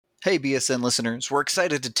Hey BSN listeners, we're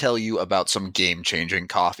excited to tell you about some game-changing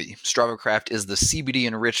coffee. StravaCraft is the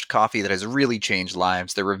CBD-enriched coffee that has really changed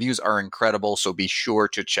lives. Their reviews are incredible, so be sure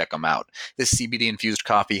to check them out. This CBD-infused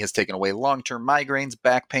coffee has taken away long-term migraines,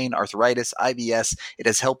 back pain, arthritis, IBS. It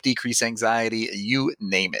has helped decrease anxiety, you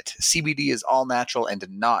name it. CBD is all natural and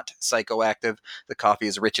not psychoactive. The coffee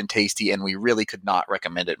is rich and tasty, and we really could not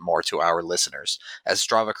recommend it more to our listeners. As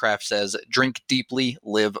StravaCraft says, drink deeply,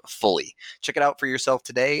 live fully. Check it out for yourself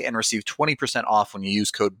today and receive 20% off when you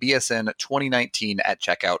use code BSN2019 at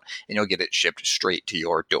checkout, and you'll get it shipped straight to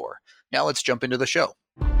your door. Now let's jump into the show.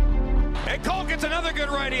 And Cole gets another good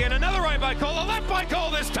righty, and another right by Cole, a left by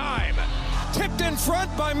Cole this time. Tipped in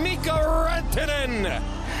front by Mika Rantanen.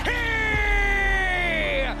 He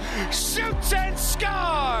shoots and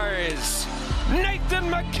scores. Nathan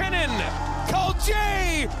MacKinnon. Call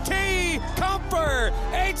J.T. Comfer.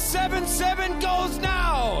 877 goes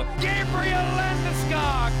now. Gabriel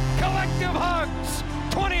Landeskog. Collective hugs.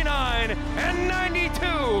 29 and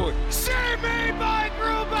 92. Save made by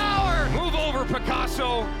Grubauer. Move over,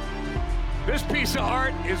 Picasso. This piece of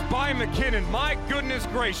art is by MacKinnon. My goodness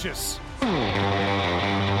gracious.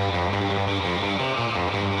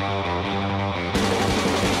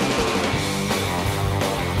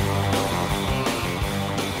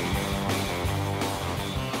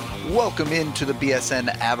 Welcome into the BSN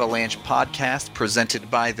Avalanche podcast presented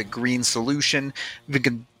by The Green Solution.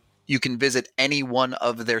 You can visit any one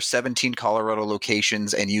of their 17 Colorado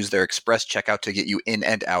locations and use their express checkout to get you in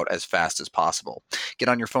and out as fast as possible. Get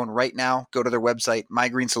on your phone right now, go to their website,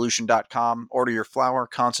 mygreensolution.com, order your flower,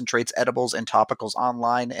 concentrates, edibles, and topicals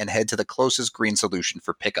online, and head to the closest Green Solution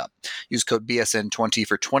for pickup. Use code BSN20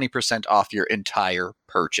 for 20% off your entire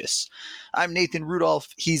purchase. I'm Nathan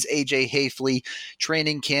Rudolph. He's AJ Hafley.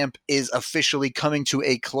 Training camp is officially coming to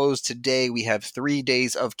a close today. We have 3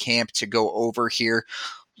 days of camp to go over here.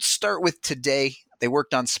 Start with today. They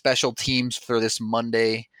worked on special teams for this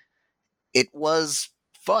Monday. It was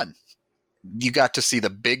fun. You got to see the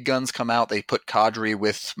big guns come out. They put Kadri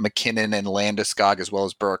with MacKinnon and Landeskog as well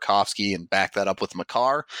as Burakovsky and backed that up with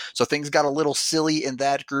Makar. So things got a little silly in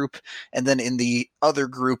that group. And then in the other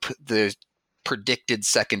group, the predicted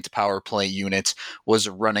second power play unit was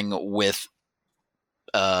running with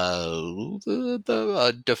the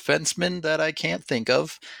defenseman that I can't think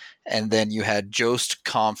of. And then you had Jost,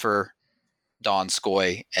 Comfer,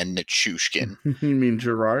 Donskoy, and Nichushkin. You mean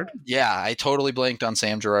Gerard? Yeah, I totally blanked on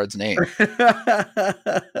Sam Gerard's name.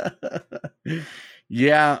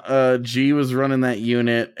 Yeah, G was running that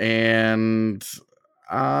unit, and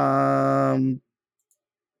I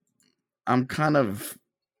was kind of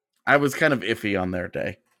iffy on their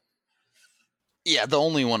day. Yeah, the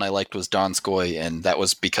only one I liked was Donskoy, and that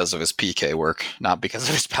was because of his PK work, not because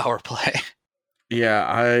of his power play.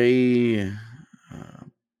 Yeah, it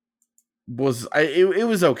was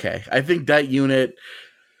okay. I think that unit,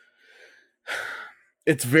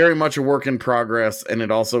 it's very much a work in progress, and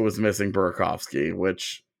it also was missing Burakovsky,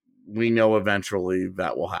 which we know eventually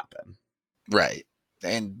that will happen. Right.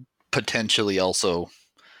 And potentially also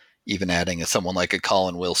even adding someone like a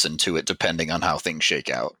Colin Wilson to it, depending on how things shake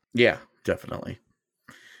out. Yeah, definitely.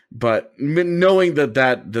 But knowing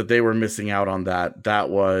that they were missing out on that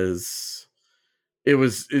was... I don't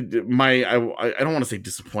want to say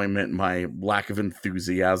disappointment, my lack of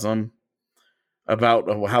enthusiasm about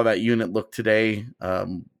how that unit looked today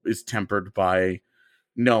is tempered by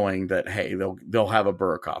knowing that, hey, they'll have a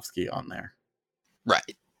Burakovsky on there.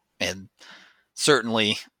 Right. And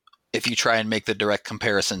certainly if you try and make the direct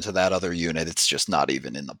comparison to that other unit, it's just not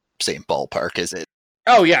even in the same ballpark, is it?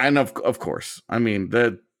 Oh, yeah, and of course. I mean,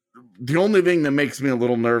 the only thing that makes me a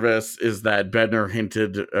little nervous is that Bednar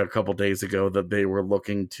hinted a couple days ago that they were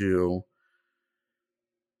looking to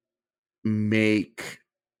make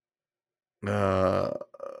the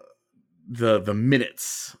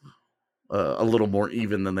minutes a little more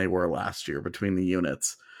even than they were last year between the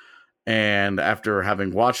units. And after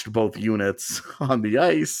having watched both units on the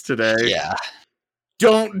ice today, yeah,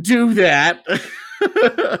 don't do that.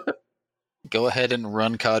 Go ahead and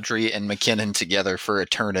run Kadri and MacKinnon together for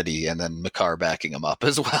eternity, and then Makar backing them up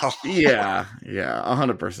as well. Yeah,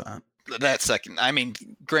 100%. That second, I mean,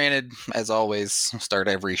 granted, as always, start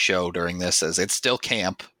every show during this as it's still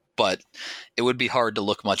camp, but it would be hard to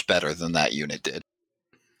look much better than that unit did.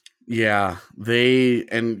 Yeah,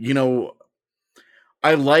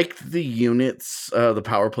 I liked the units, the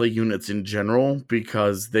power play units in general,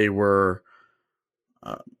 because they were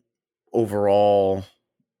overall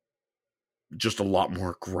just a lot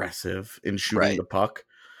more aggressive in shooting the puck.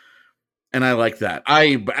 And I like that.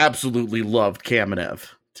 I absolutely loved Kamenev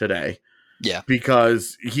today. Yeah.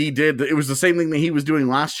 Because it was the same thing that he was doing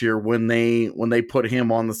last year when they put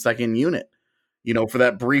him on the second unit. For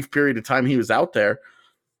that brief period of time he was out there.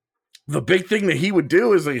 The big thing that he would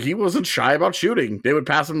do is that he wasn't shy about shooting. They would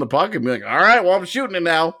pass him the puck and be like, all right, well, I'm shooting it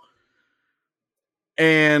now.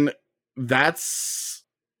 And that's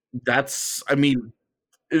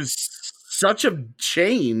is such a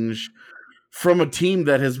change from a team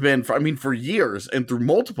that has been, for years and through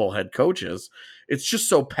multiple head coaches. It's just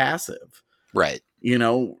so passive. Right.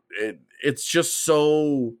 It's just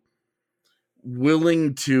so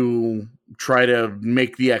willing to try to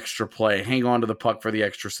make the extra play, hang on to the puck for the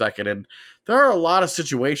extra second. And there are a lot of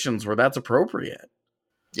situations where that's appropriate.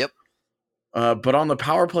 Yep. But on the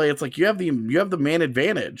power play, it's like you have the man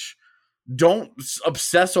advantage. Don't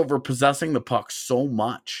obsess over possessing the puck so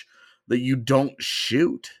much that you don't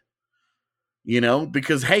shoot.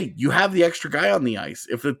 Because, hey, you have the extra guy on the ice.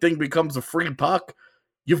 If the thing becomes a free puck,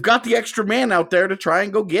 you've got the extra man out there to try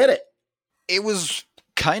and go get it. It was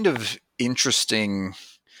kind of interesting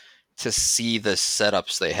to see the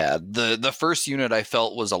setups they had. The first unit I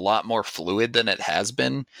felt was a lot more fluid than it has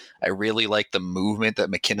been. I really liked the movement that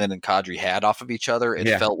MacKinnon and Kadri had off of each other.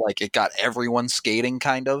 It felt like it got everyone skating,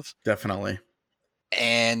 kind of. Definitely.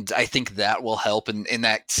 And I think that will help in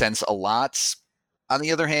that sense a lot. On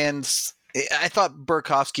the other hand, I thought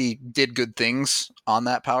Burakovsky did good things on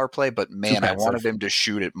that power play, but man, I wanted him to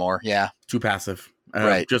shoot it more. Yeah. Too passive.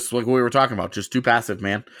 Right. Just like we were talking about, just too passive,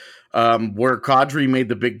 man. Where Kadri made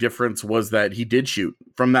the big difference was that he did shoot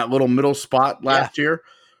from that little middle spot last year.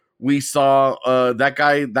 We saw that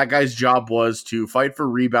guy's job was to fight for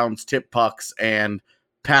rebounds, tip pucks, and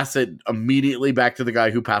pass it immediately back to the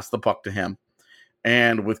guy who passed the puck to him.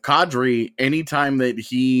 And with Kadri, anytime that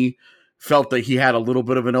he felt that he had a little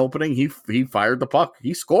bit of an opening, he fired the puck.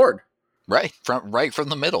 He scored. Right from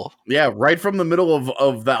the middle. Yeah, right from the middle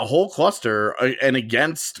of that whole cluster, and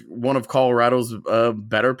against one of Colorado's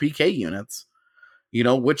better PK units.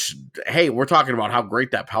 Which, hey, we're talking about how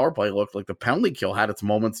great that power play looked. Like the penalty kill had its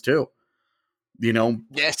moments too.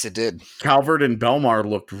 Yes, it did. Calvert and Belmar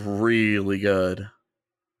looked really good.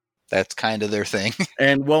 That's kind of their thing.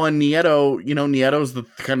 And Nieto, Nieto's the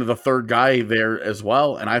kind of the third guy there as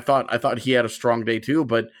well. And I thought he had a strong day too,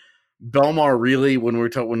 but Belmar really,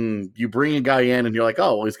 when you bring a guy in and you're like,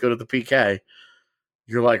 oh, well, he's good at the PK,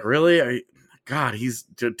 you're like, really? He's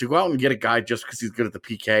to go out and get a guy just because he's good at the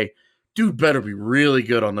PK, dude better be really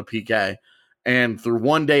good on the PK. And through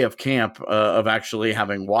one day of camp, of actually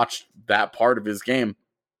having watched that part of his game,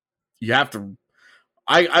 you have to.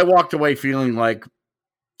 I walked away feeling like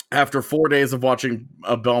after 4 days of watching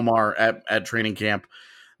Belmar at training camp,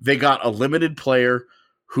 they got a limited player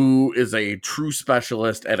who is a true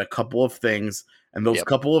specialist at a couple of things. And those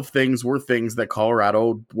couple of things were things that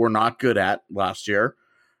Colorado were not good at last year.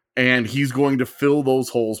 And he's going to fill those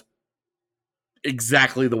holes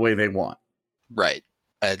exactly the way they want. Right.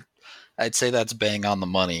 I'd say that's bang on the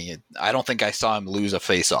money. I don't think I saw him lose a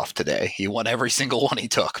face-off today. He won every single one he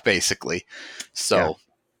took, basically. So,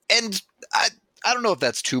 and I don't know if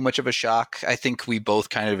that's too much of a shock. I think we both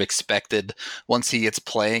kind of expected once he gets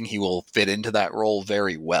playing, he will fit into that role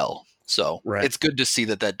very well. So It's good to see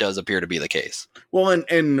that does appear to be the case. Well,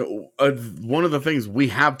 and one of the things we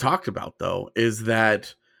have talked about, though, is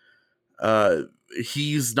that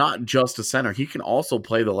he's not just a center. He can also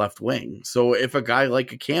play the left wing. So if a guy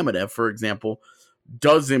like a Kamenev, for example,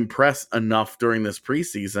 does impress enough during this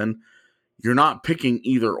preseason, you're not picking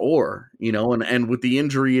either or, and with the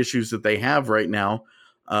injury issues that they have right now,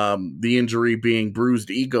 the injury being bruised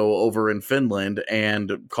ego over in Finland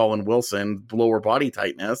and Colin Wilson, lower body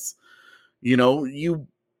tightness,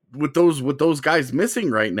 with those guys missing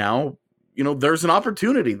right now, there's an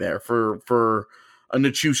opportunity there for a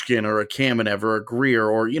Nichushkin or a Kamenev or a Greer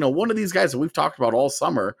or, one of these guys that we've talked about all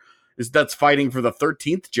summer that's fighting for the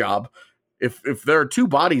 13th job. If there are two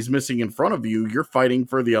bodies missing in front of you, you're fighting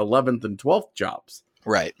for the 11th and 12th jobs.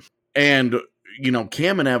 Right. And,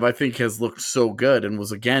 Kamenev, I think, has looked so good and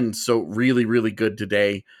was, again, so really, really good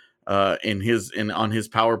today on his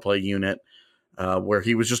power play unit where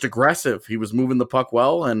he was just aggressive. He was moving the puck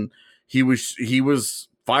well, and he was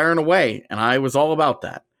firing away, and I was all about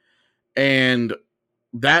that. And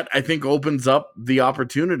that, I think, opens up the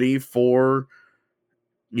opportunity for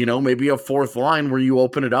maybe a fourth line where you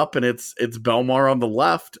open it up and it's Belmar on the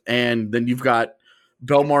left, and then you've got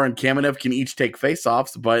Belmar and Kamenev can each take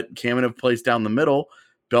faceoffs, but Kamenev plays down the middle,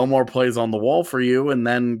 Belmar plays on the wall for you, and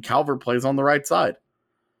then Calvert plays on the right side.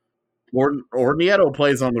 Or Nieto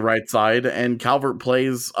plays on the right side and Calvert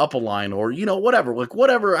plays up a line, or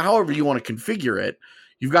whatever, however you want to configure it.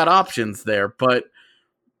 You've got options there, but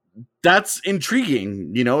that's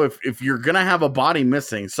intriguing. You know, if you're going to have a body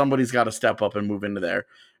missing, somebody's got to step up and move into there.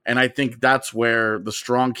 And I think that's where the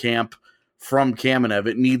strong camp from Kamenev,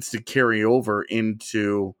 it needs to carry over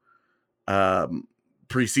into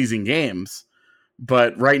preseason games.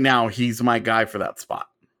 But right now, he's my guy for that spot.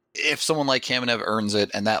 If someone like Kamenev earns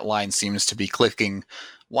it and that line seems to be clicking,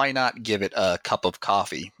 why not give it a cup of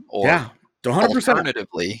coffee? Or 100%.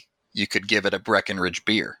 Alternatively, you could give it a Breckenridge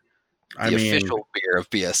beer. The official beer of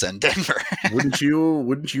BSN Denver. wouldn't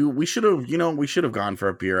you? We should have gone for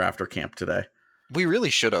a beer after camp today. We really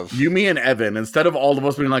should have. You, me, and Evan, instead of all of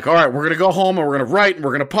us being like, all right, we're going to go home and we're going to write and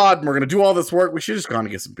we're going to pod and we're going to do all this work, we should have just gone to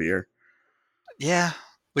get some beer. Yeah,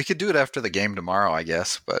 we could do it after the game tomorrow, I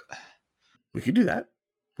guess, but we could do that.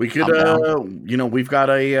 We could, we've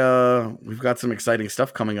got some exciting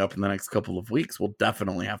stuff coming up in the next couple of weeks. We'll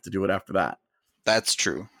definitely have to do it after that. That's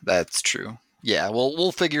true. Yeah,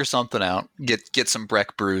 we'll figure something out. Get some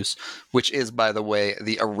Breck brews, which is, by the way,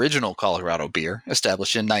 the original Colorado beer,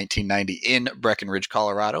 established in 1990 in Breckenridge,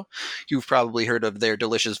 Colorado. You've probably heard of their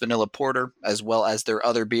delicious vanilla porter, as well as their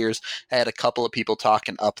other beers. I had a couple of people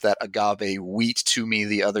talking up that agave wheat to me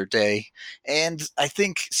the other day, and I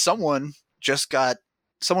think someone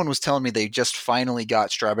was telling me they just finally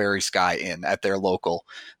got Strawberry Sky in at their local.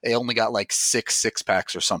 They only got like six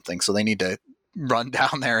packs or something, so they need to run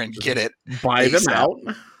down there and get it. Buy them out.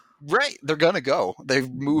 Right. They're going to go. They're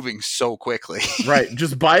moving so quickly. Right.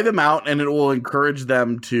 Just buy them out and it will encourage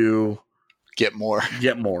them to get more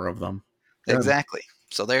of them. Exactly.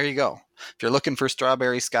 So there you go. If you're looking for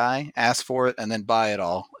Strawberry Sky, ask for it and then buy it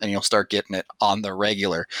all and you'll start getting it on the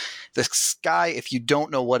regular. The Sky, if you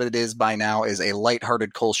don't know what it is by now, is a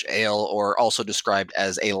lighthearted Kolsch ale, or also described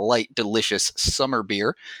as a light, delicious summer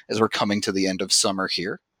beer, as we're coming to the end of summer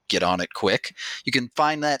here. Get on it quick. You can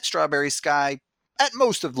find that Strawberry Sky at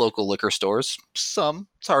most of local liquor stores. Some,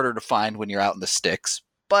 it's harder to find when you're out in the sticks,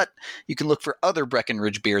 but you can look for other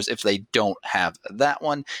Breckenridge beers if they don't have that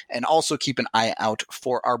one, and also keep an eye out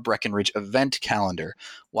for our Breckenridge event calendar.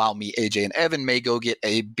 While me, AJ, and Evan may go get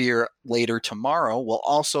a beer later tomorrow, we'll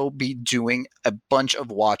also be doing a bunch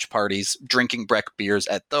of watch parties, drinking Breck beers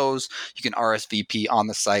at those. You can RSVP on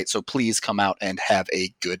the site, so please come out and have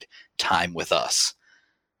a good time with us.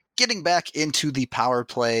 Getting back into the power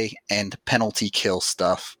play and penalty kill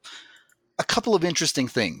stuff, a couple of interesting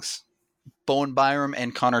things. Bowen Byram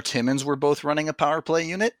and Connor Timmins were both running a power play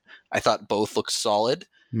unit. I thought both looked solid.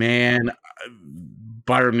 Man,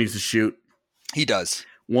 Byram needs to shoot. He does.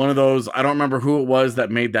 One of those, I don't remember who it was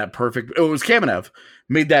that made that perfect. Oh, it was Kamenev.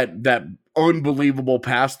 Made that unbelievable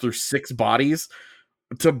pass through six bodies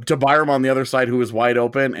to Byram on the other side, who was wide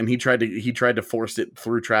open, and he tried to force it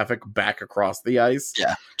through traffic back across the ice.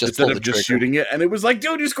 Yeah, just instead of just shooting it. And it was like,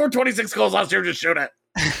 dude, you scored 26 goals last year, just shoot it.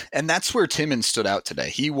 And that's where Timmins stood out today.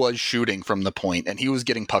 He was shooting from the point, and he was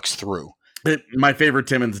getting pucks through. My favorite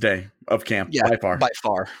Timmins day of camp, yeah, by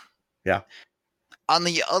far. Yeah. On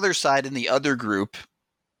the other side, in the other group,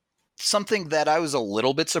 something that I was a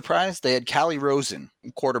little bit surprised, they had Callie Rosen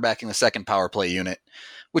quarterbacking the second power play unit,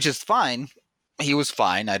 which is fine. He was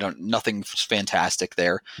fine. Nothing fantastic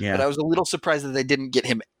there. Yeah. But I was a little surprised that they didn't get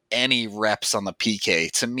him any reps on the PK.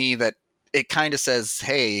 To me, that it kind of says,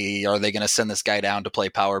 hey, are they going to send this guy down to play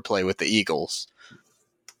power play with the Eagles?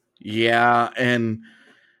 Yeah, and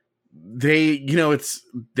they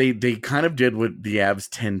kind of did what the Avs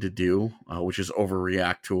tend to do, which is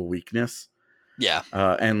overreact to a weakness. Yeah.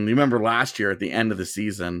 And you remember last year at the end of the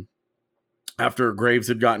season, after Graves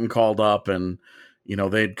had gotten called up and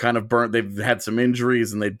they'd kind of they've had some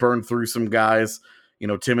injuries and they'd burned through some guys.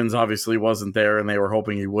 Timmins obviously wasn't there and they were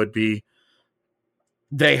hoping he would be.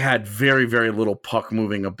 They had very, very little puck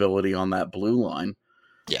moving ability on that blue line.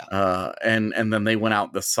 Yeah. And then they went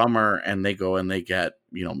out this summer and they go and they get,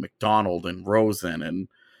 McDonald and Rosen and,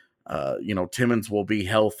 Timmins will be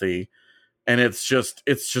healthy. And it's just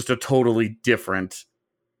a totally different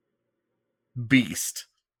beast.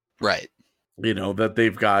 Right. That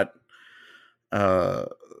they've got,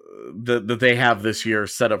 that they have this year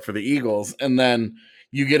set up for the Eagles. And then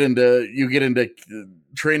you get into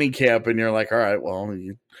training camp and you're like, all right, well,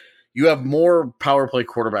 you have more power play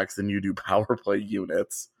quarterbacks than you do power play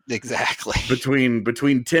units. Exactly.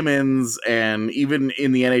 Between Timmins and even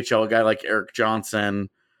in the NHL, a guy like Eric Johnson,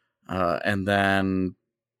 and then,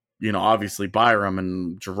 obviously Byram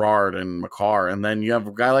and Gerard and Makar. And then you have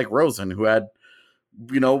a guy like Rosen who had,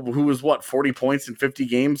 who was 40 points in 50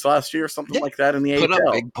 games last year, something like that in the Put AHL.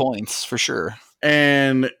 Up big points for sure.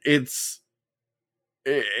 And it's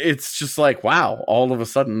just like, wow, all of a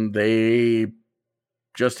sudden they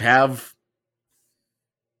just have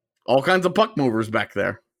all kinds of puck movers back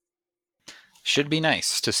there. Should be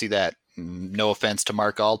nice to see that. No offense to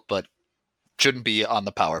Mark Alt, but shouldn't be on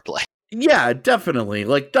the power play. Yeah, definitely.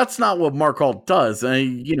 Like, that's not what Mark Alt does.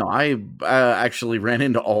 I actually ran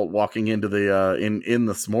into Alt walking into the in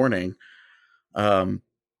this morning, and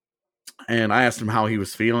I asked him how he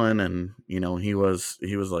was feeling, and he was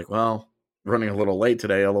like, well, running a little late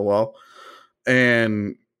today, lol.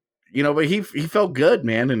 And but he felt good,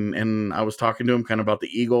 man. And I was talking to him kind of about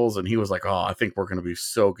the Eagles, and he was like, oh, I think we're going to be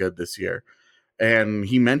so good this year. And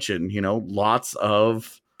he mentioned, lots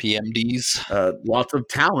of PMDs, lots of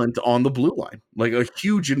talent on the blue line, like a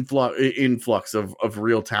huge influx of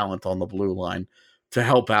real talent on the blue line to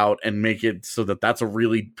help out and make it so that that's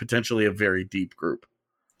potentially a very deep group.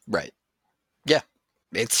 Right. Yeah.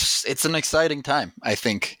 It's an exciting time, I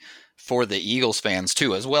think, for the Eagles fans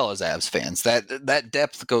too, as well as Avs fans. That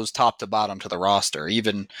depth goes top to bottom to the roster,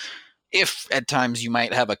 even if at times you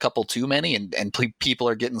might have a couple too many and people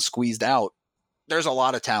are getting squeezed out. There's a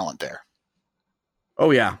lot of talent there.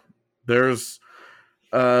 Oh yeah, there's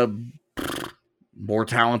more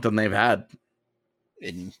talent than they've had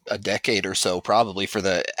in a decade or so, probably, for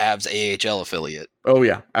the Avs AHL affiliate. Oh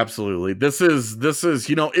yeah, absolutely. This is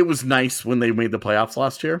it was nice when they made the playoffs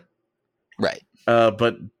last year, right?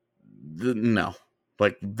 But no,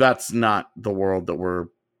 like, that's not the world that we're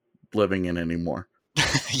living in anymore.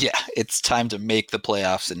 Yeah, it's time to make the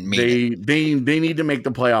playoffs and they need to make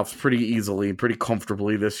the playoffs pretty easily, pretty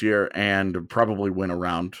comfortably this year, and probably win a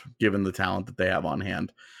round given the talent that they have on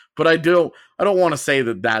hand. But I don't want to say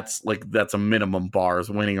that that's a minimum bar, is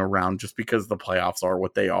winning a round, just because the playoffs are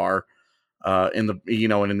what they are. In the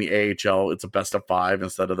and in the AHL, it's a best of 5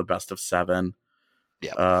 instead of the best of 7.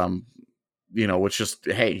 Yeah. Which just,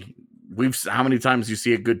 hey, how many times you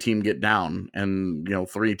see a good team get down and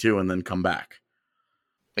 3-2 and then come back.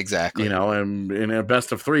 Exactly. And in a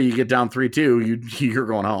best of 3, you get down 3-2, you're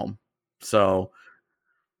going home. So,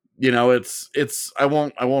 it's I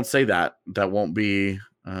won't say that won't be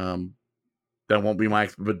but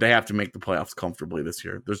they have to make the playoffs comfortably this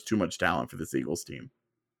year. There's too much talent for this Eagles team.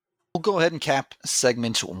 We'll go ahead and cap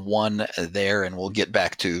segment 1 there, and we'll get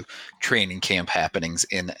back to training camp happenings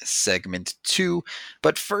in segment 2.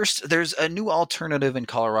 But first, there's a new alternative in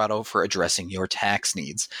Colorado for addressing your tax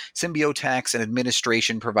needs. Symbio Tax and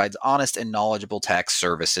Administration provides honest and knowledgeable tax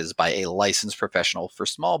services by a licensed professional for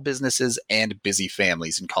small businesses and busy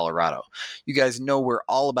families in Colorado. You guys know we're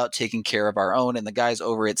all about taking care of our own, and the guys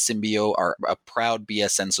over at Symbio are a proud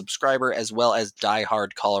BSN subscriber as well as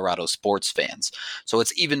diehard Colorado sports fans. So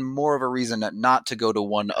it's even more of a reason not to go to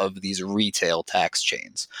one of these retail tax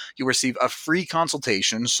chains. You receive a free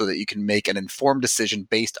consultation so that you can make an informed decision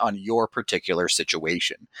based on your particular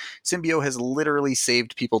situation. Symbio has literally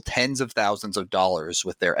saved people tens of thousands of dollars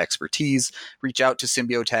with their expertise. Reach out to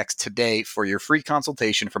Symbio Tax today for your free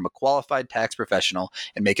consultation from a qualified tax professional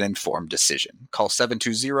and make an informed decision. Call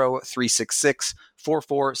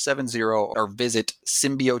 720-366-4470 or visit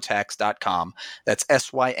symbiotax.com. That's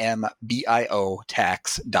SYMBIO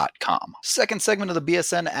tax.com. Second segment of the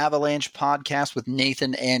BSN Avalanche podcast with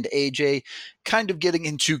Nathan and AJ, kind of getting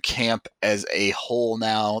into camp as a whole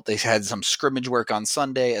now. They had some scrimmage work on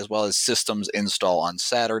Sunday as well as systems install on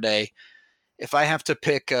Saturday. If I have to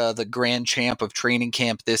pick the grand champ of training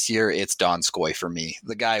camp this year, it's Donskoy for me.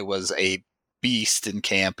 The guy was a beast in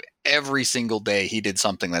camp. Every single day he did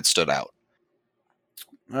something that stood out.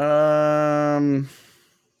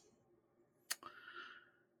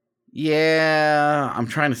 Yeah, I'm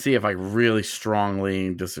trying to see if I really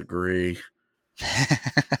strongly disagree. I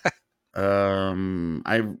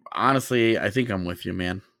think I'm with you,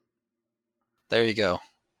 man. There you go.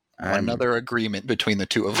 Another agreement between the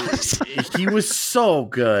two of us. He was so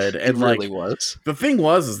good. And he really was. The thing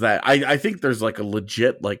is that I think there's a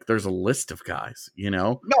legit, there's a list of guys,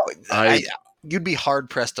 No, you'd be hard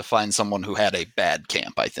pressed to find someone who had a bad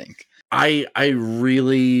camp, I think. I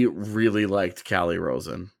really, really liked Calle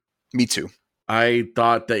Rosen. Me too. I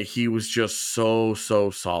thought that he was just so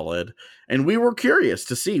solid. And we were curious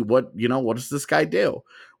to see what does this guy do?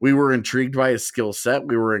 We were intrigued by his skill set.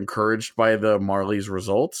 We were encouraged by the Marlies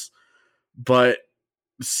results. But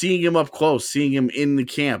seeing him up close, seeing him in the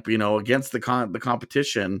camp, against the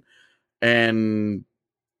competition, and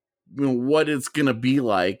what it's going to be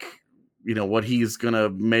like, what he's going to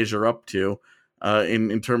measure up to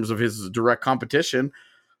in terms of his direct competition,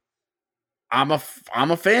 I'm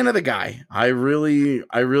a fan of the guy. I really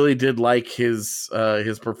did like his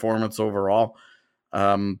performance overall.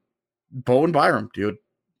 Bowen Byram, dude.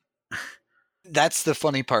 That's the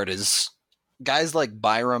funny part, is guys like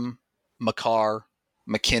Byram, Makar,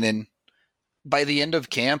 McKinnon, by the end of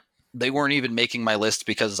camp, they weren't even making my list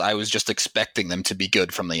because I was just expecting them to be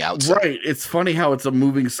good from the outset. Right. It's funny how it's a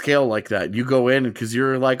moving scale like that. You go in because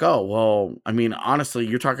you're like, oh, well, I mean, honestly,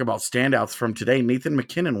 you're talking about standouts from today. Nathan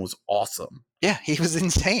MacKinnon was awesome. Yeah, he was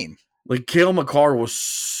insane. Like, Cale Makar was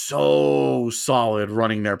so solid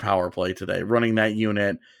running their power play today, running that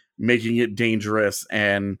unit, making it dangerous.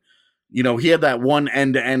 And, you know, he had that one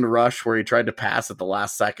end-to-end rush where he tried to pass at the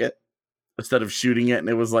last second instead of shooting it. And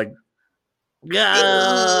it was like,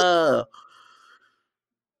 yeah.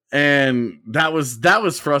 And that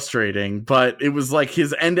was frustrating, but it was like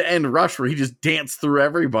his end-to-end rush where he just danced through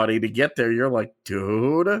everybody to get there. You're like,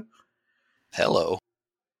 dude. Hello.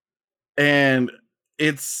 And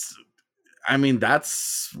that's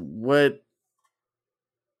what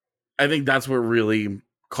I think that's what really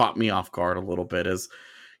caught me off guard a little bit is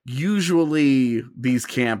usually these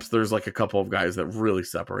camps, there's like a couple of guys that really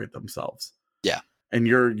separate themselves. Yeah. And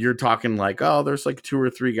you're talking like, oh, there's like 2 or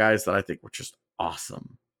 3 guys that I think were just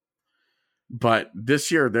awesome. But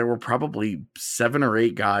this year there were probably 7 or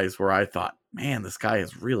 8 guys where I thought, man, this guy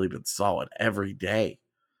has really been solid every day.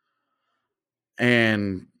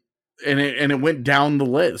 And it went down the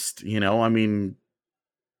list, you know. I mean,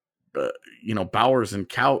 you know, Bowers and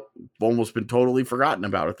Kaut almost been totally forgotten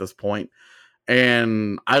about at this point.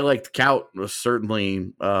 And I liked Kaut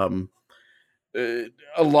certainly a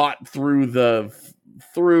lot through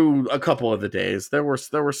a couple of the days. There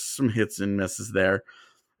were some hits and misses there.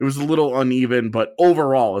 It was a little uneven, but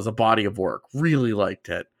overall, as a body of work, really liked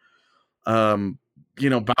it. You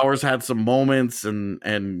know, Bowers had some moments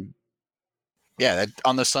and yeah,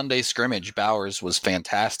 on the Sunday scrimmage, Bowers was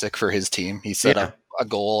fantastic for his team. He set up a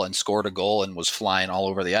goal and scored a goal and was flying all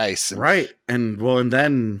over the ice. Right. And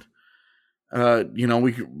then, you know,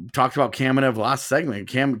 we talked about Kamenev last segment.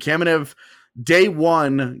 Kamenev, day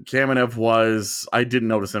 1, Kamenev was, I didn't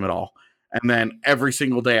notice him at all. And then every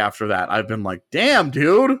single day after that, I've been like, damn,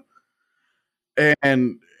 dude.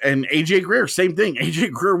 And AJ Greer, same thing.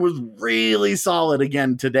 AJ Greer was really solid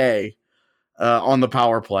again today on the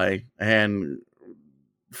power play and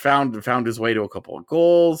found his way to a couple of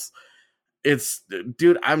goals. It's,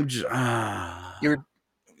 dude, I'm just you're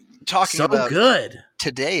talking so about good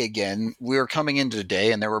today again. We were coming into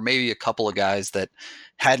today, and there were maybe a couple of guys that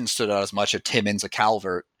hadn't stood out as much, a Timmins, a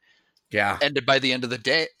Calvert. Yeah. And by the end of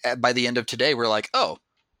today, we're like, oh,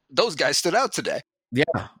 those guys stood out today.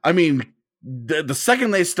 Yeah. I mean, the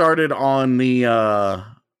second they started on the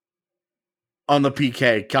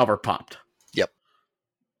PK, Calvert popped. Yep.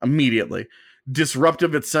 Immediately.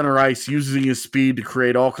 Disruptive at center ice, using his speed to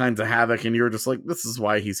create all kinds of havoc, and you're just like, this is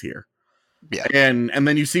why he's here. Yeah. And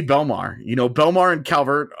then you see Belmar. You know, Belmar and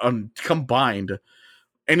Calvert combined,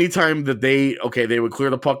 anytime that they would clear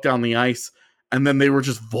the puck down the ice, and then they were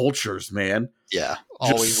just vultures, man. Yeah.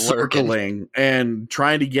 Always circling and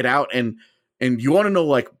trying to get out. And you want to know,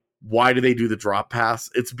 like, why do they do the drop pass?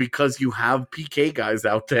 It's because you have PK guys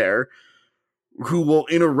out there who will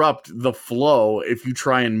interrupt the flow if you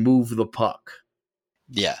try and move the puck.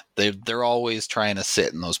 Yeah. They're always trying to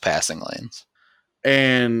sit in those passing lanes.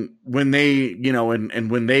 And when they, you know, and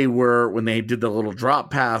when they did the little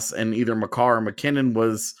drop pass and either Makar or MacKinnon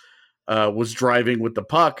was driving with the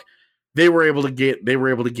puck, they were able to get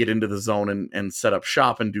into the zone and set up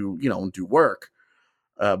shop and do work.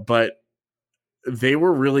 But they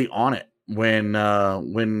were really on it when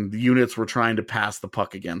the units were trying to pass the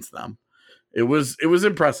puck against them. It was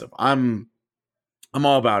impressive. I'm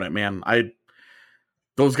all about it, man.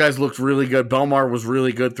 Those guys looked really good. Belmar was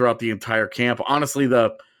really good throughout the entire camp. Honestly,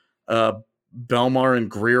 the Belmar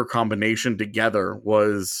and Greer combination together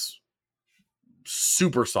was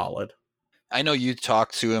super solid. I know you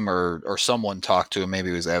talked to him or someone talked to him, maybe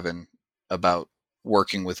it was Evan, about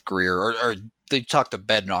working with Greer, or they talked to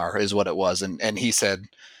Bednar is what it was, and he said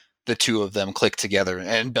the two of them clicked together,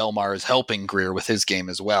 and Belmar is helping Greer with his game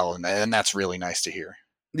as well, and that's really nice to hear.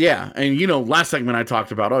 Yeah, and you know, last segment I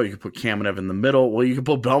talked about, you could put Kamenev in the middle. Well, you could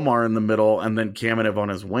put Belmar in the middle and then Kamenev on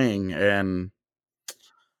his wing, and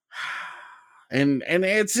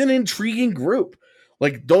it's an intriguing group.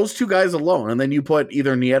 Like those two guys alone, and then you put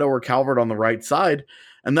either Nieto or Calvert on the right side,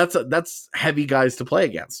 and that's heavy guys to play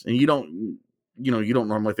against. And you don't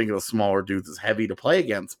normally think of the smaller dudes as heavy to play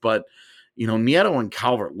against, but you know, Nieto and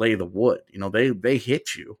Calvert lay the wood. You know, they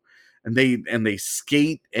hit you, and they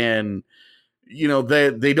skate, and you know,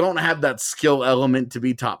 they don't have that skill element to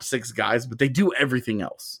be top 6 guys, but they do everything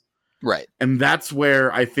else. Right. And that's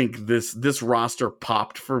where I think this roster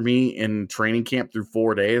popped for me in training camp through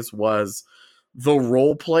 4 days. Was the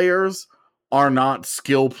role players are not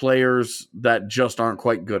skill players that just aren't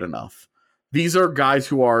quite good enough. These are guys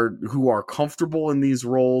who are comfortable in these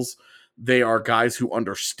roles. They are guys who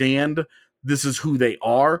understand this is who they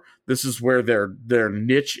are. This is where their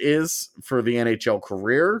niche is for the NHL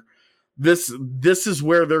career. This is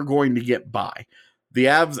where they're going to get by. The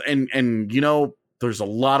Avs, and there's a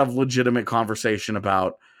lot of legitimate conversation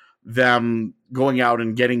about them going out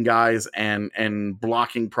and getting guys and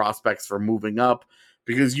blocking prospects from moving up,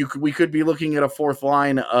 because we could be looking at a fourth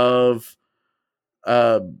line of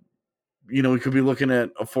we could be looking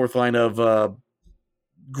at a fourth line of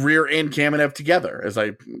Greer and Kamenev together, as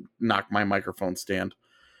I knock my microphone stand.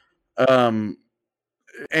 And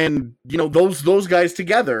those guys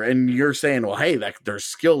together, and you're saying, well, hey, there's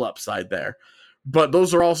skill upside there, but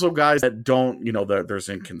those are also guys that don't, there's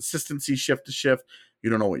inconsistency shift to shift. You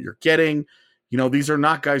don't know what you're getting. These are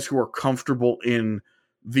not guys who are comfortable in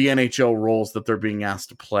the NHL roles that they're being asked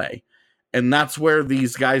to play, and that's where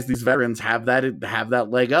these guys, these veterans, have that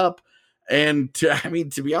leg up. And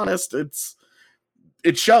to be honest,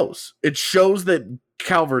 it shows. It shows that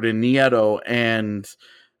Calvert and Nieto and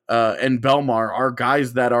Belmar are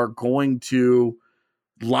guys that are going to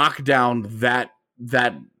lock down that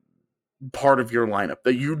part of your lineup.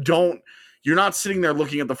 That you're not sitting there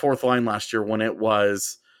looking at the fourth line last year when it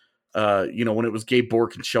was, when it was Gabe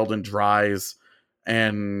Bourque and Sheldon Dries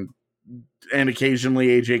and occasionally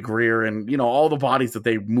AJ Greer and all the bodies that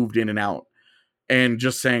they moved in and out, and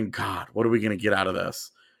just saying, God, what are we going to get out of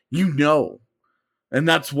this? And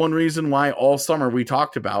that's one reason why all summer we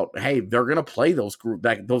talked about, hey, they're going to play those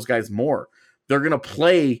guys more. They're going to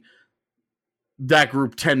play that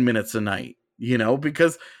group 10 minutes a night,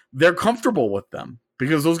 because they're comfortable with them,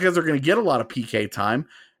 because those guys are going to get a lot of PK time,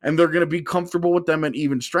 and they're going to be comfortable with them at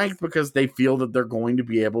even strength because they feel that they're going to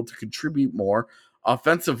be able to contribute more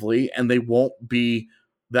offensively, and they won't be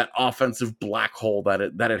that offensive black hole that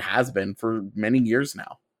it has been for many years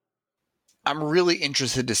now. I'm really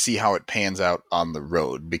interested to see how it pans out on the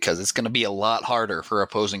road, because it's going to be a lot harder for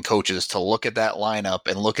opposing coaches to look at that lineup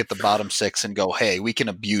and look at the bottom six and go, hey, we can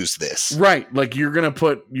abuse this. Right. Like you're going to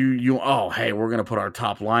put hey, we're going to put our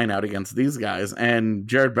top line out against these guys. And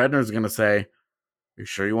Jared Bednar is going to say, you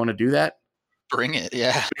sure you want to do that? Bring it.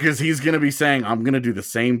 Yeah. Because he's going to be saying, I'm going to do the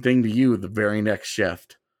same thing to you the very next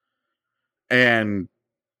shift. And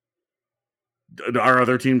are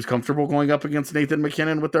other teams comfortable going up against Nathan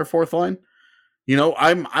MacKinnon with their fourth line?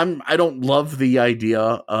 I don't love the idea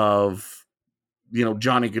of,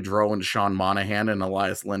 Johnny Gaudreau and Sean Monahan and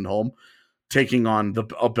Elias Lindholm taking on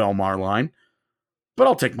a Belmar line, but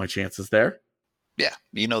I'll take my chances there. Yeah.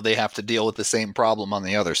 They have to deal with the same problem on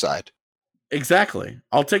the other side. Exactly.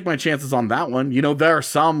 I'll take my chances on that one. There are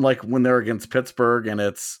some, like when they're against Pittsburgh and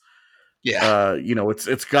it's,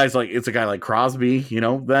 it's guys like, it's a guy like Crosby,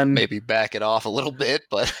 then maybe back it off a little bit,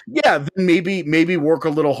 but yeah, then maybe work a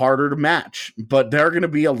little harder to match. But there are going to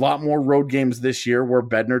be a lot more road games this year where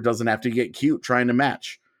Bednar doesn't have to get cute trying to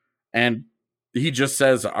match. And he just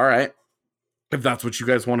says, all right, if that's what you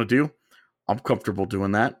guys want to do, I'm comfortable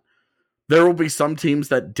doing that. There will be some teams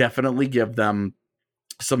that definitely give them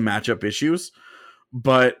some matchup issues,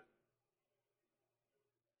 but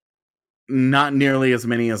not nearly as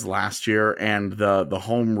many as last year, and the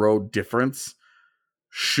home road difference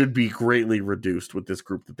should be greatly reduced with this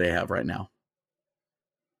group that they have right now.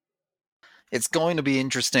 It's going to be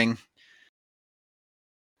interesting.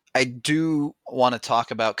 I do want to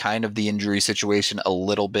talk about kind of the injury situation a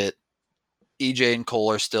little bit. EJ and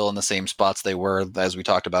Cole are still in the same spots they were, as we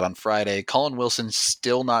talked about on Friday. Colin Wilson's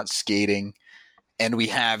still not skating, and we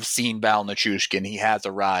have seen Val Nichushkin. He has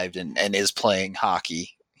arrived and is playing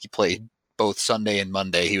hockey. He played both Sunday and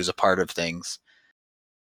Monday. He was a part of things.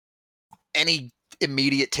 Any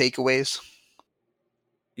immediate takeaways?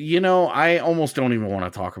 I almost don't even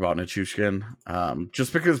want to talk about Nichushkin,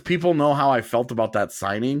 just because people know how I felt about that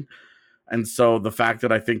signing. And so the fact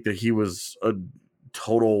that I think that he was a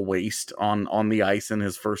total waste on the ice in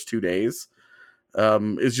his first 2 days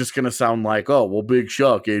is just going to sound like, oh, well, big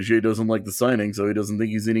shock. AJ doesn't like the signing, so he doesn't think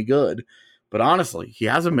he's any good. But honestly, he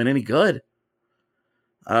hasn't been any good.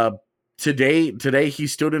 Today he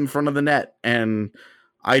stood in front of the net, and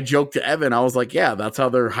I joked to Evan, I was like, yeah, that's how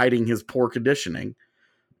they're hiding his poor conditioning,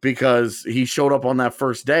 because he showed up on that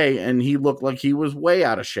first day and he looked like he was way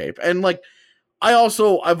out of shape. And like, I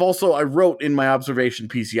wrote in my observation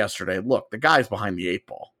piece yesterday, look, the guy's behind the 8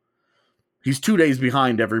 ball. He's 2 days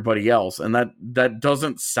behind everybody else. And that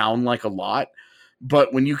doesn't sound like a lot,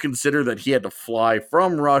 but when you consider that he had to fly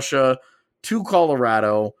from Russia to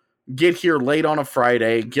Colorado, get here late on a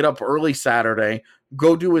Friday, get up early Saturday,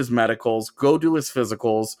 go do his medicals, go do his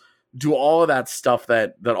physicals, do all of that stuff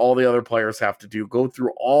that all the other players have to do, go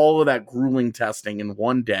through all of that grueling testing in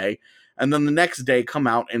one day, and then the next day come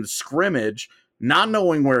out and scrimmage not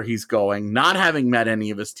knowing where he's going, not having met any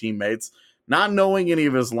of his teammates, not knowing any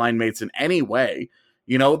of his line mates in any way.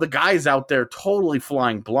 You know, the guy's out there totally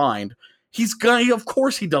flying blind. Of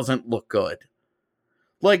course he doesn't look good.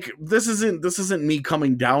 Like, this isn't me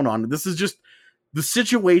coming down on it. This is just the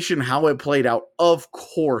situation, how it played out. Of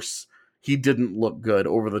course he didn't look good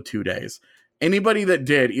over the 2 days. Anybody that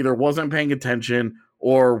did either wasn't paying attention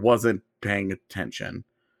or wasn't paying attention.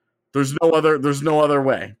 There's no other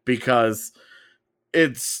way, because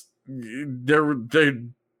he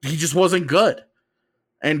just wasn't good.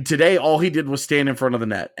 And today all he did was stand in front of the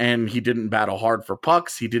net, and he didn't battle hard for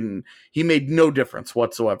pucks. He made no difference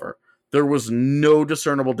whatsoever. There was no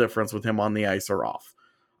discernible difference with him on the ice or off.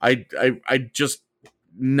 I just,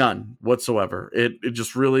 none whatsoever. It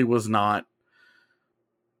just really was not.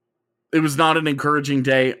 It was not an encouraging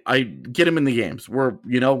day. I get him in the games.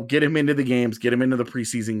 Get him into the games, get him into the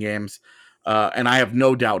preseason games. And I have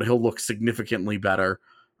no doubt he'll look significantly better.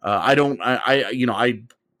 To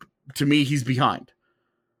me, he's behind.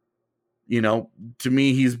 To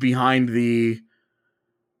me, he's behind the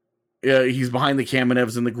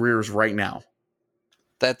Kamenevs and the Greers right now.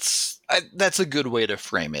 That's a good way to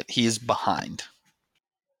frame it. He is behind.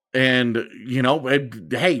 And,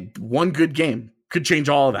 hey, one good game could change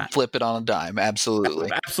all of that. Flip it on a dime.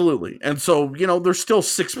 Absolutely. Absolutely. And so, there's still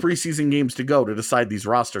 6 preseason games to go to decide these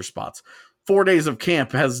roster spots. 4 days of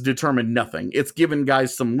camp has determined nothing. It's given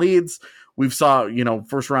guys some leads. We've saw,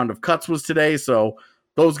 first round of cuts was today. So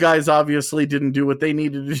those guys obviously didn't do what they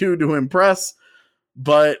needed to do to impress.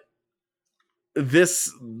 But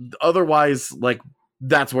this, otherwise, like,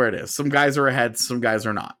 that's where it is. Some guys are ahead. Some guys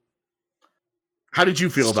are not. How did you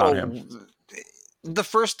feel about him? The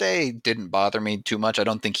first day didn't bother me too much. I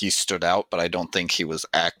don't think he stood out, but I don't think he was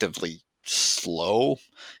actively slow.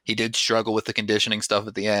 He did struggle with the conditioning stuff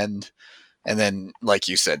at the end. And then, like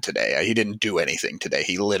you said today, he didn't do anything today.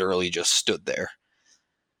 He literally just stood there.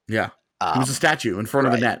 Yeah. He was a statue in front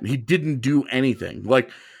of the net. He didn't do anything.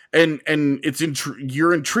 Like, and it's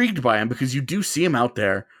you're intrigued by him because you do see him out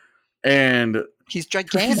there, and he's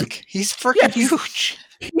gigantic. He's freaking huge.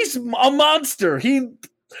 He's a monster. He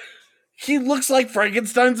looks like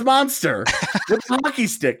Frankenstein's monster with a hockey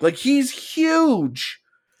stick. Like, he's huge.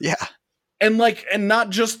 Yeah. And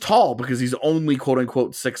not just tall, because he's only quote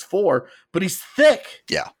unquote 6'4", but he's thick.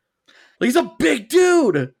 Yeah. Like, he's a big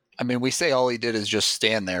dude. I mean, we say all he did is just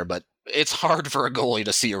stand there, but it's hard for a goalie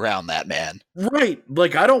to see around that man. Right.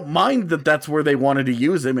 Like, I don't mind that that's where they wanted to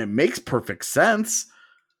use him. It makes perfect sense.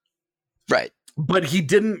 Right. But he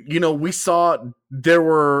didn't, we saw there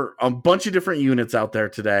were a bunch of different units out there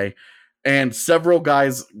today, and several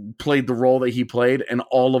guys played the role that he played, and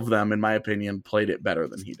all of them, in my opinion, played it better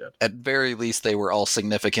than he did. At very least, they were all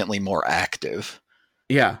significantly more active.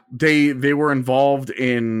 Yeah, they were involved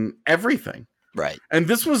in everything. Right. And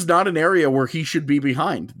this was not an area where he should be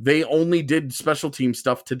behind. They only did special team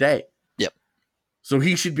stuff today. Yep. So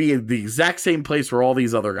he should be in the exact same place where all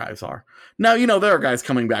these other guys are. Now, there are guys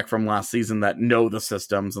coming back from last season that know the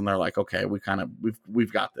systems, and they're like, okay,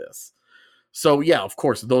 we've got this. So yeah, of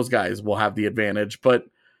course, those guys will have the advantage, but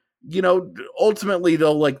ultimately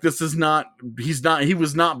though, like, he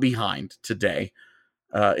was not behind today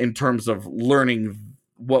in terms of learning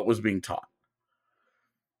what was being taught.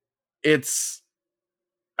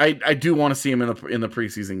 I do want to see him in the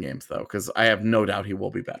preseason games though, because I have no doubt he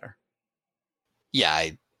will be better. Yeah,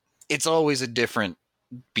 it's always a different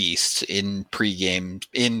beast in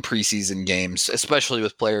preseason games, especially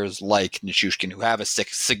with players like Nichushkin, who have a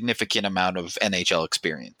significant amount of NHL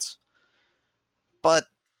experience. But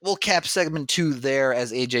we'll cap segment 2 there.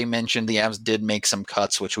 As AJ mentioned, the Avs did make some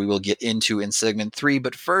cuts, which we will get into in segment 3.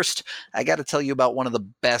 But first, I got to tell you about one of the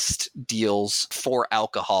best deals for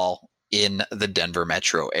alcohol in the Denver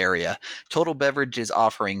metro area. Total Beverage is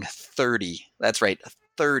offering 30%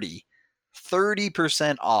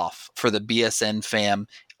 off for the BSN fam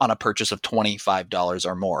on a purchase of $25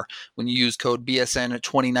 or more. When you use code BSN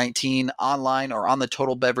 2019 online or on the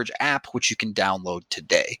Total Beverage app, which you can download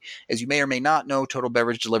today. As you may or may not know, Total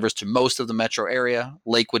Beverage delivers to most of the metro area,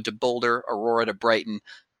 Lakewood to Boulder, Aurora to Brighton.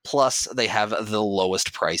 Plus, they have the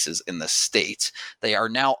lowest prices in the state. They are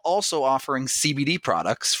now also offering CBD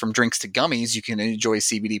products. From drinks to gummies, you can enjoy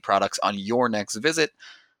CBD products on your next visit.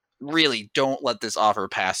 Really, don't let this offer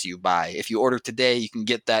pass you by. If you order today, you can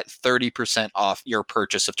get that 30% off your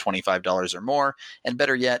purchase of $25 or more. And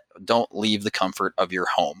better yet, don't leave the comfort of your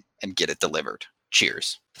home and get it delivered.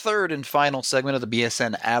 Cheers. Third and final segment of the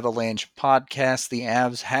BSN Avalanche podcast. The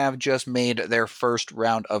Avs have just made their first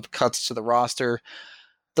round of cuts to the roster.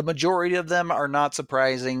 The majority of them are not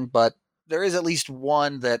surprising, but there is at least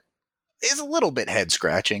one that is a little bit head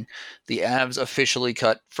scratching. The Avs officially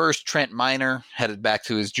cut first Trent Miner, headed back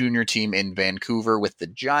to his junior team in Vancouver with the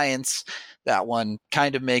Giants. That one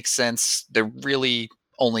kind of makes sense. They're really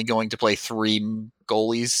only going to play 3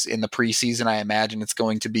 goalies in the preseason. I imagine it's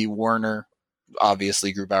going to be Werner,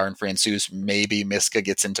 obviously Grubauer and Francouz. Maybe Miska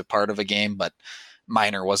gets into part of a game, but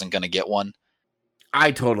Miner wasn't going to get one.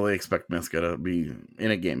 I totally expect Miska to be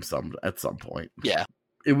in a game at some point. Yeah.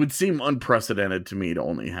 It would seem unprecedented to me to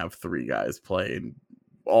only have 3 guys play in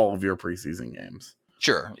all of your preseason games.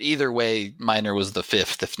 Sure. Either way, Miner was the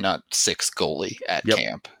 5th, if not 6th goalie at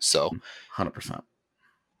camp. So 100%.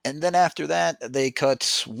 And then after that, they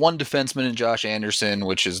cut 1 defenseman in Josh Anderson,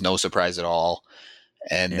 which is no surprise at all.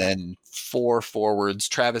 And then 4 forwards,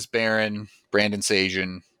 Travis Barron, Brandon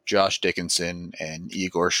Sajan, Josh Dickinson, and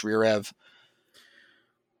Igor Shrirev.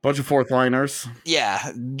 Bunch of 4th liners.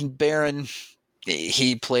 Yeah, Barron,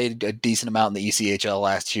 he played a decent amount in the ECHL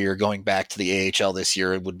last year. Going back to the AHL this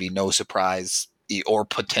year, it would be no surprise, or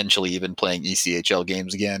potentially even playing ECHL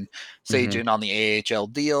games again. Sajan on the AHL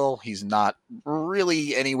deal. He's not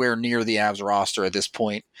really anywhere near the Avs roster at this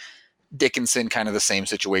point. Dickinson, kind of the same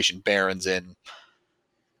situation. Barron's in.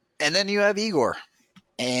 And then you have Igor.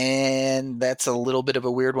 And that's a little bit of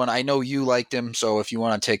a weird one. I know you liked him, so if you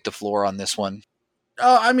want to take the floor on this one.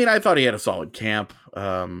 I mean, I thought he had a solid camp.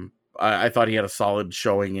 I thought he had a solid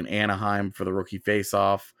showing in Anaheim for the rookie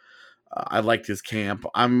faceoff. I liked his camp.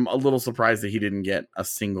 I'm a little surprised that he didn't get a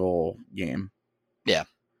single game. Yeah.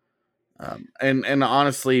 And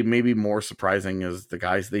honestly, maybe more surprising is the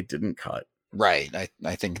guys they didn't cut. Right.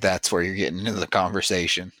 I think that's where you're getting into the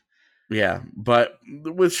conversation. Yeah. But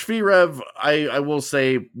with Shvirev, I will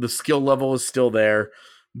say the skill level is still there.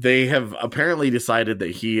 They have apparently decided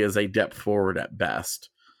that he is a depth forward at best.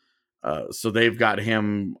 So they've got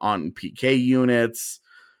him on PK units.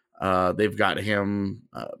 They've got him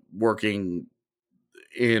working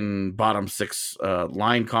in bottom 6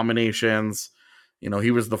 line combinations. You know,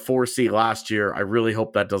 he was the 4C last year. I really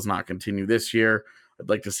hope that does not continue this year. I'd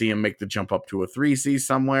like to see him make the jump up to a 3C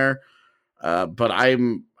somewhere. But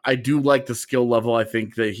I do like the skill level. I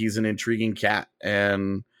think that he's an intriguing cat,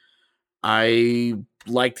 and I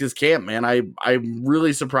liked his camp, man. I'm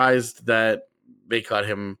really surprised that they cut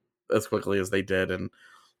him as quickly as they did and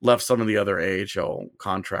left some of the other AHL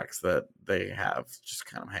contracts that they have just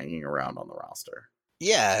kind of hanging around on the roster.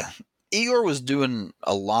 Yeah. Igor was doing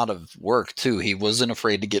a lot of work too. He wasn't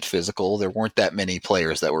afraid to get physical. There weren't that many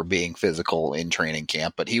players that were being physical in training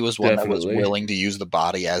camp, but he was one that was willing to use the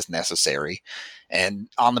body as necessary. And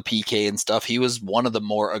on the PK and stuff, he was one of the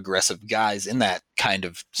more aggressive guys in that kind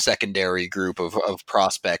of secondary group of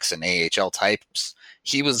prospects and AHL types.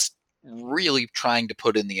 He was really trying to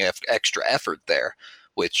put in the extra effort there,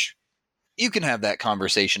 which you can have that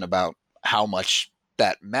conversation about how much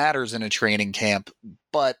that matters in a training camp,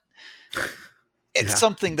 but it's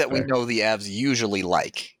something that we know the Avs usually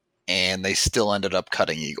like, and they still ended up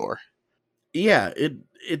cutting Igor. Yeah,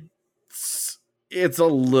 it's a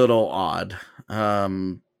little odd,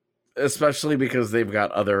 especially because they've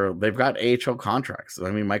got AHL contracts. I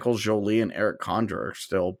mean, Michael Jolie and Eric Condra are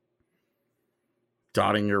still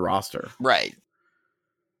dotting your roster, right?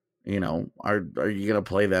 You know, are you going to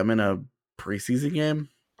play them in a preseason game?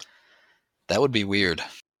 That would be weird.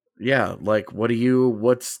 Yeah, like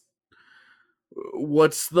what's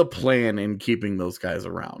the plan in keeping those guys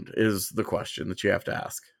around is the question that you have to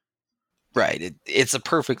ask. Right. It's a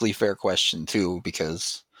perfectly fair question too,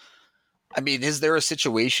 because I mean, is there a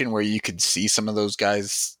situation where you could see some of those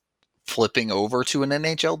guys flipping over to an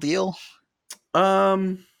NHL deal?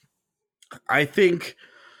 I think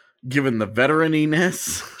given the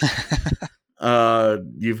veteraniness,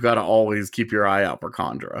 you've got to always keep your eye out for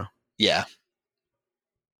Condra. Yeah.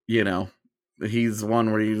 You know, he's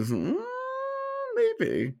one where you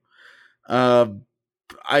maybe.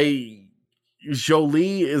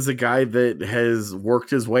 Jolie is a guy that has worked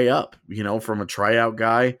his way up, you know, from a tryout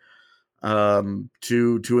guy to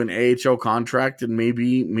an AHL contract, and maybe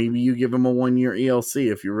you give him a 1-year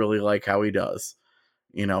ELC if you really like how he does.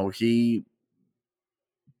 You know, he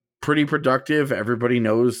pretty productive. Everybody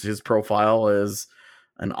knows his profile as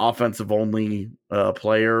an offensive only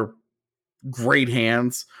player. Great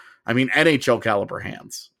hands. I mean, NHL caliber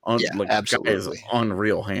hands. Absolutely.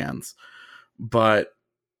 Unreal hands. But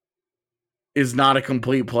is not a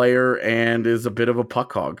complete player and is a bit of a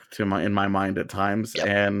puck hog in my mind at times. Yep.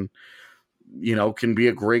 And, you know, can be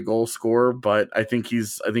a great goal scorer, but I think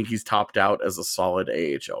he's topped out as a solid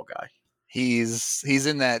AHL guy. He's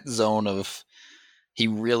in that zone of he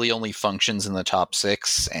really only functions in the top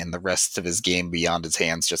 6, and the rest of his game beyond his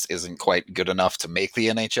hands just isn't quite good enough to make the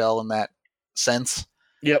NHL in that sense.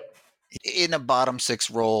 Yep. In a bottom six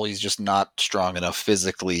role, he's just not strong enough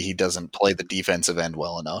physically. He doesn't play the defensive end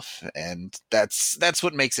well enough, and that's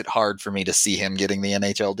what makes it hard for me to see him getting the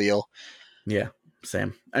NHL deal. Yeah,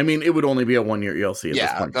 same. I mean, it would only be a 1-year ELC at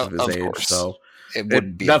this point because of his age. Course. So it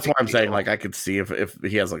wouldn't be. That's why I'm saying, like, I could see if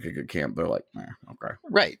he has like a good camp, they're like, okay,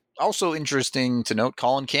 right. Also interesting to note,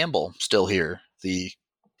 Colin Campbell still here. The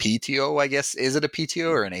PTO, I guess, is it a PTO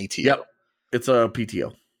or an ATO? Yep, it's a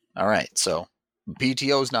PTO. All right, so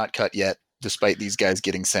PTO's not cut yet, despite these guys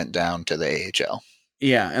getting sent down to the AHL.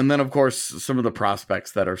 Yeah, and then of course some of the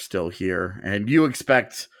prospects that are still here, and you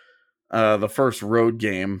expect the first road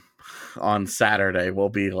game on Saturday will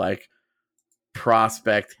be like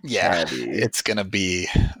prospect heavy. It's gonna be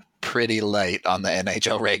pretty light on the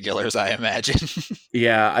NHL regulars, I imagine.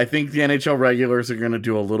 Yeah, I think the NHL regulars are going to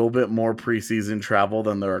do a little bit more preseason travel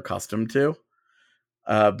than they're accustomed to,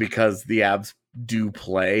 because the Avs do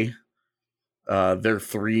play their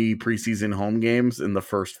 3 preseason home games in the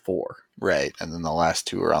first 4. Right, and then the last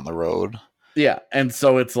 2 are on the road. Yeah, and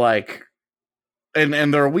so it's like,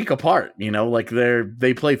 and they're a week apart, you know, like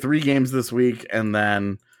they play 3 games this week, and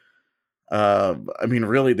then I mean,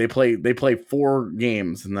 really, they play 4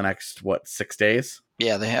 games in the next 6 days.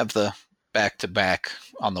 Yeah, they have the back-to-back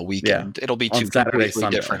on the weekend. Yeah. It'll be 2 completely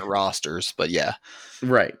different rosters, but yeah.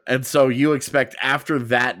 Right. And so you expect after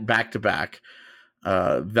that back-to-back,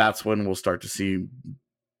 that's when we'll start to see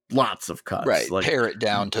lots of cuts. Right. Like, pare it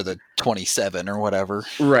down to the 27 or whatever.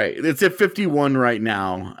 Right. It's at 51 right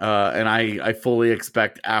now. And I fully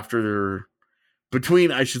expect between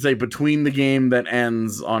the game that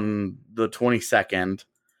ends on the 22nd,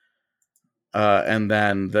 and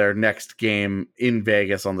then their next game in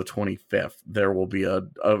Vegas on the 25th, there will be a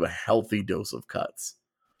healthy dose of cuts.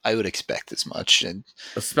 I would expect as much, and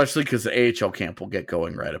especially because the AHL camp will get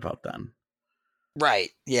going right about then. Right.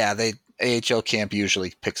 Yeah, AHL camp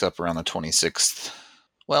usually picks up around the 26th.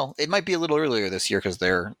 Well, it might be a little earlier this year because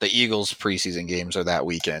the Eagles' preseason games are that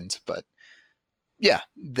weekend, but yeah,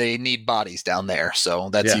 they need bodies down there, so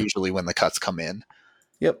that's usually when the cuts come in.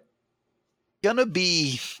 Yep. Gonna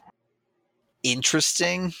be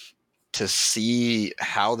interesting to see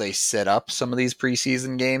how they set up some of these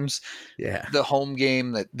preseason games. Yeah. The home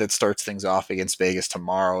game that starts things off against Vegas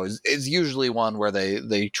tomorrow is usually one where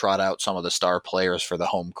they trot out some of the star players for the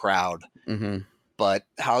home crowd. Mm-hmm. But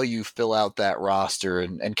how you fill out that roster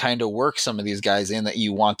and kind of work some of these guys in that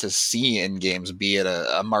you want to see in games, be it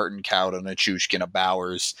a Martin Cowden, a Chushkin, a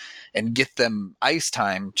Bowers, and get them ice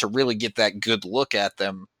time to really get that good look at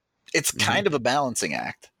them. It's kind of a balancing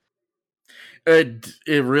act. It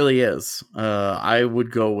really is. I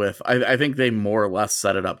would go with, I think they more or less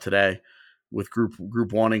set it up today with group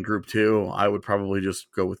 1 and group 2. I would probably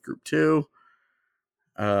just go with group 2.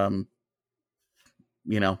 You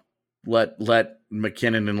know, let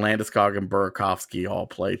McKinnon and Landeskog and Burakovsky all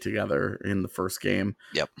play together in the first game.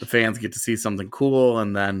 Yep. The fans get to see something cool,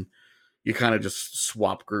 and then you kind of just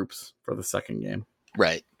swap groups for the second game.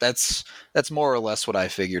 Right. That's more or less what I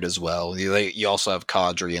figured as well. You also have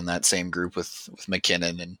Kadri in that same group with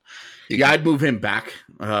McKinnon, and I'd move him back.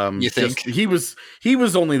 You think he was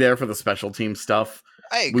only there for the special team stuff?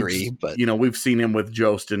 I agree, but we've seen him with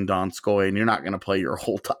Jost and Donskoy, and you're not going to play your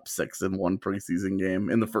whole top 6 in one preseason game,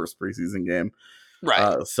 in the first preseason game,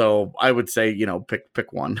 right? So I would say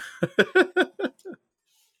pick one.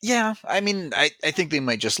 Yeah, I mean, I think they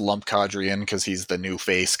might just lump Kadri in because he's the new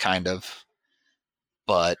face, kind of.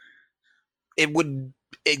 But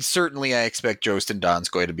certainly I expect Jost and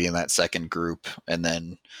Donskoy to be in that second group, and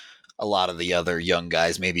then a lot of the other young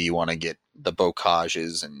guys. Maybe you want to get the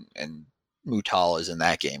Bocages and Mutalas in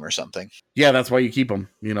that game or something. Yeah, that's why you keep them.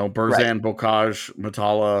 Burzan, right. Bocage,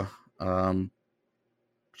 Mutala.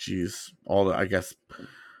 I guess.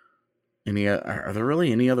 Are there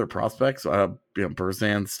really any other prospects?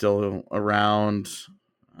 Burzan's still around.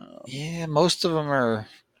 Yeah, most of them are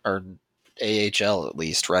AHL at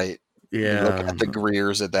least, right? Yeah. You look at the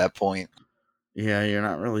Greers at that point. Yeah, you're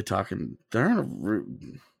not really talking. I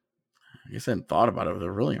guess I hadn't thought about it. But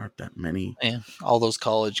there really aren't that many. Yeah, all those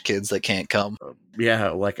college kids that can't come.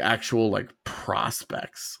 Like actual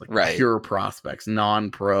prospects, right. Pure prospects,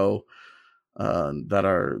 non-pro, that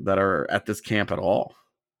are at this camp at all.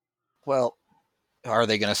 Well, are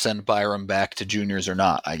they going to send Byram back to juniors or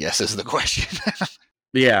not? I guess is the question.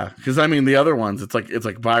 Yeah, because I mean the other ones, it's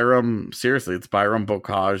like Byram. Seriously, it's Byram,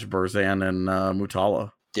 Bocage, Burzan, and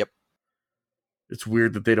Mutala. Yep. It's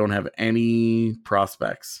weird that they don't have any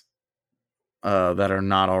prospects that are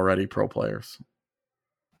not already pro players.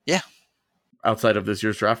 Yeah. Outside of this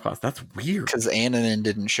year's draft class, that's weird. Because Annunen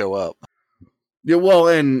didn't show up. Yeah, well,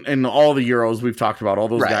 and all the Euros we've talked about, all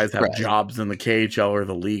those Right, guys have right. jobs in the KHL or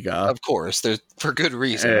the Liga. Of course, there's for good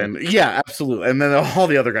reason. And yeah, absolutely. And then all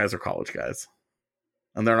the other guys are college guys.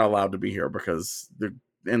 And they're not allowed to be here because the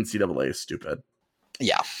NCAA is stupid.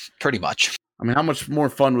 Yeah, pretty much. I mean, how much more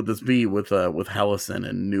fun would this be with Hellison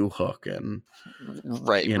and Newhook and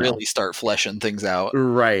right? Really start fleshing things out,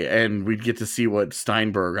 right? And we'd get to see what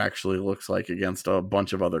Steinberg actually looks like against a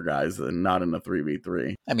bunch of other guys, and not in a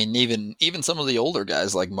 3v3. I mean, even some of the older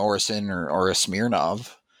guys like Morrison or a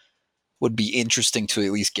Smirnov would be interesting to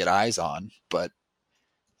at least get eyes on, but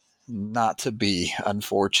not to be,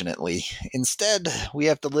 unfortunately. Instead, we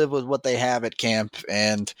have to live with what they have at camp.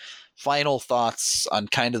 And final thoughts on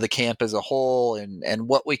kind of the camp as a whole and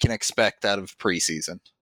what we can expect out of preseason.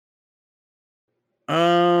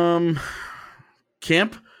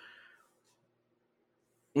 Camp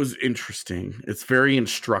was interesting. It's very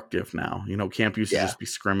instructive now. Camp used to just be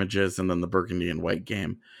scrimmages and then the burgundy and white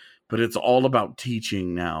game, but it's all about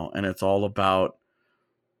teaching now, and it's all about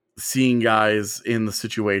seeing guys in the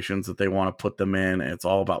situations that they want to put them in. It's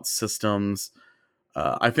all about systems.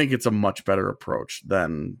 I think it's a much better approach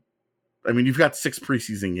than, you've got 6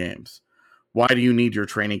 preseason games. Why do you need your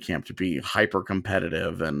training camp to be hyper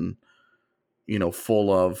competitive and,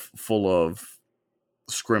 full of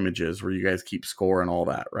scrimmages where you guys keep score and all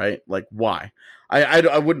that, right? Like, why?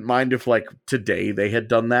 I wouldn't mind if like today they had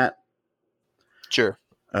done that. Sure.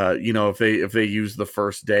 If they use the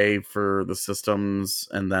first day for the systems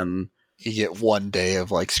and then you get one day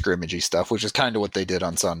of like scrimmagey stuff, which is kind of what they did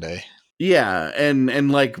on Sunday. Yeah,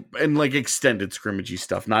 and like extended scrimmagey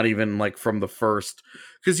stuff, not even like from the first,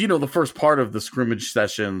 because the first part of the scrimmage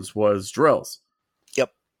sessions was drills.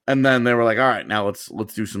 Yep. And then they were like, all right, now let's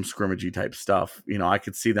do some scrimmagey type stuff. I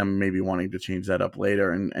could see them maybe wanting to change that up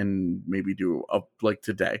later and maybe do up like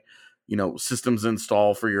today. Systems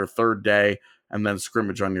install for your 3rd day and then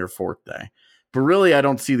scrimmage on your 4th day. But really, I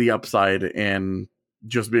don't see the upside in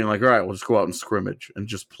just being like, all right, we'll just go out and scrimmage and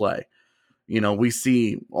just play. We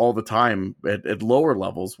see all the time at lower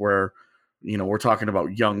levels where, we're talking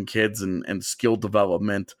about young kids and skill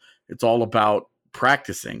development. It's all about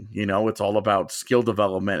practicing, it's all about skill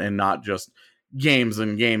development and not just games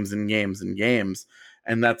and games and games and games.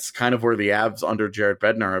 And that's kind of where the Avs under Jared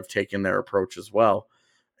Bednar have taken their approach as well,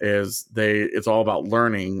 it's all about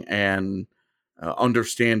learning and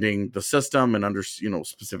understanding the system and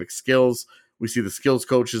specific skills. We see the skills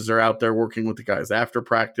coaches are out there working with the guys after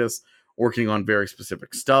practice, working on very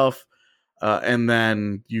specific stuff. And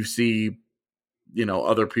then you see,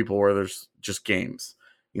 other people where there's just games,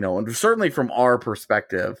 and certainly from our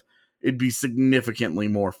perspective, it'd be significantly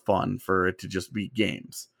more fun for it to just be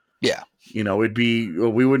games. Yeah. We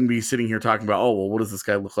wouldn't be sitting here talking about, oh, well, what does this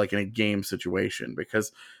guy look like in a game situation?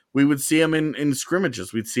 Because we would see him in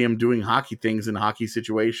scrimmages. We'd see him doing hockey things in hockey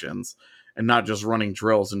situations and not just running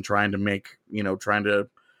drills and trying to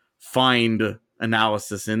find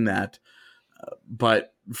analysis in that.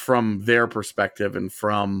 But from their perspective and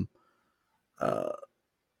from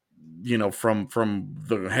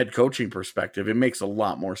the head coaching perspective, it makes a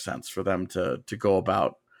lot more sense for them to go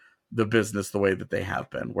about the business the way that they have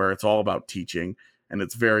been, where it's all about teaching and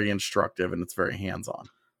it's very instructive and it's very hands-on.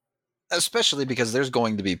 Especially because there's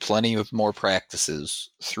going to be plenty of more practices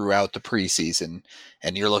throughout the preseason.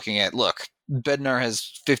 And you're looking at, Bednar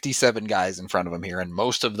has 57 guys in front of him here, and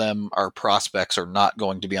most of them are prospects or not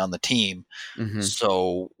going to be on the team. Mm-hmm.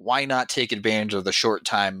 So why not take advantage of the short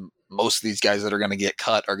time most of these guys that are going to get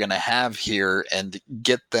cut are going to have here and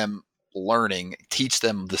get them learning, teach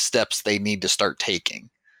them the steps they need to start taking.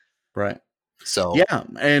 Right. So yeah,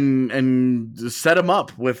 and set them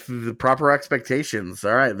up with the proper expectations.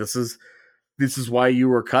 All right, this is why you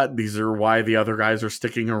were cut. These are why the other guys are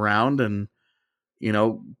sticking around, and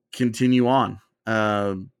continue on.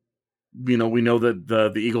 We know that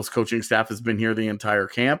the Eagles coaching staff has been here the entire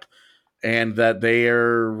camp, and that they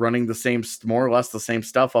are running more or less the same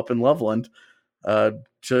stuff up in Loveland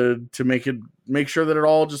to make sure that it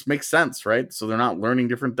all just makes sense, right? So they're not learning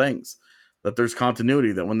different things. That there's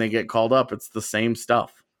continuity, that when they get called up, it's the same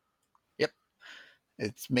stuff. Yep.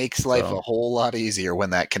 It makes life a whole lot easier when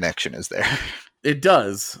that connection is there. It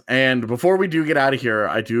does. And before we do get out of here,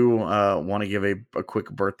 I do want to give a quick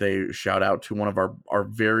birthday shout out to one of our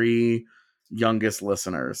very youngest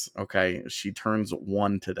listeners. Okay. She turns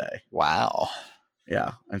 1 today. Wow.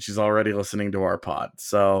 Yeah. And she's already listening to our pod.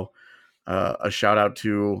 So a shout out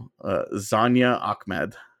to Zanya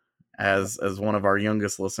Ahmed. As one of our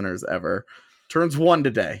youngest listeners ever, turns 1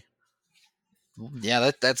 today.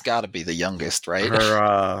 Yeah, that's got to be the youngest, right?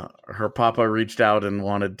 Her papa reached out and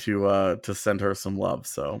wanted to send her some love,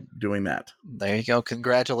 so doing that. There you go.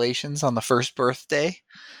 Congratulations on the first birthday.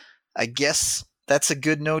 I guess that's a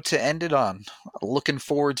good note to end it on. Looking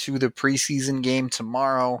forward to the preseason game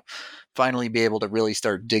tomorrow. Finally be able to really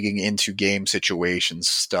start digging into game situations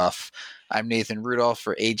stuff. I'm Nathan Rudolph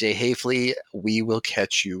for AJ Hafley. We will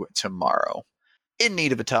catch you tomorrow. In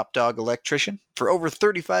need of a top dog electrician? For over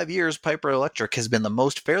 35 years, Piper Electric has been the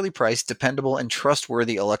most fairly priced, dependable, and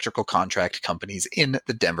trustworthy electrical contract companies in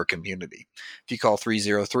the Denver community. If you call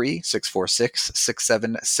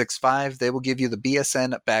 303-646-6765, they will give you the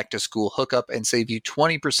BSN back-to-school hookup and save you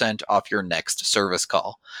 20% off your next service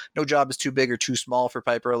call. No job is too big or too small for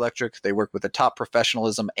Piper Electric. They work with the top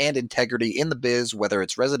professionalism and integrity in the biz, whether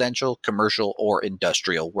it's residential, commercial, or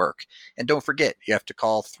industrial work. And don't forget, you have to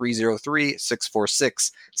call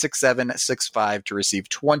 303-646-6765 to receive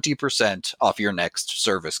 20% off your next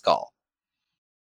service call.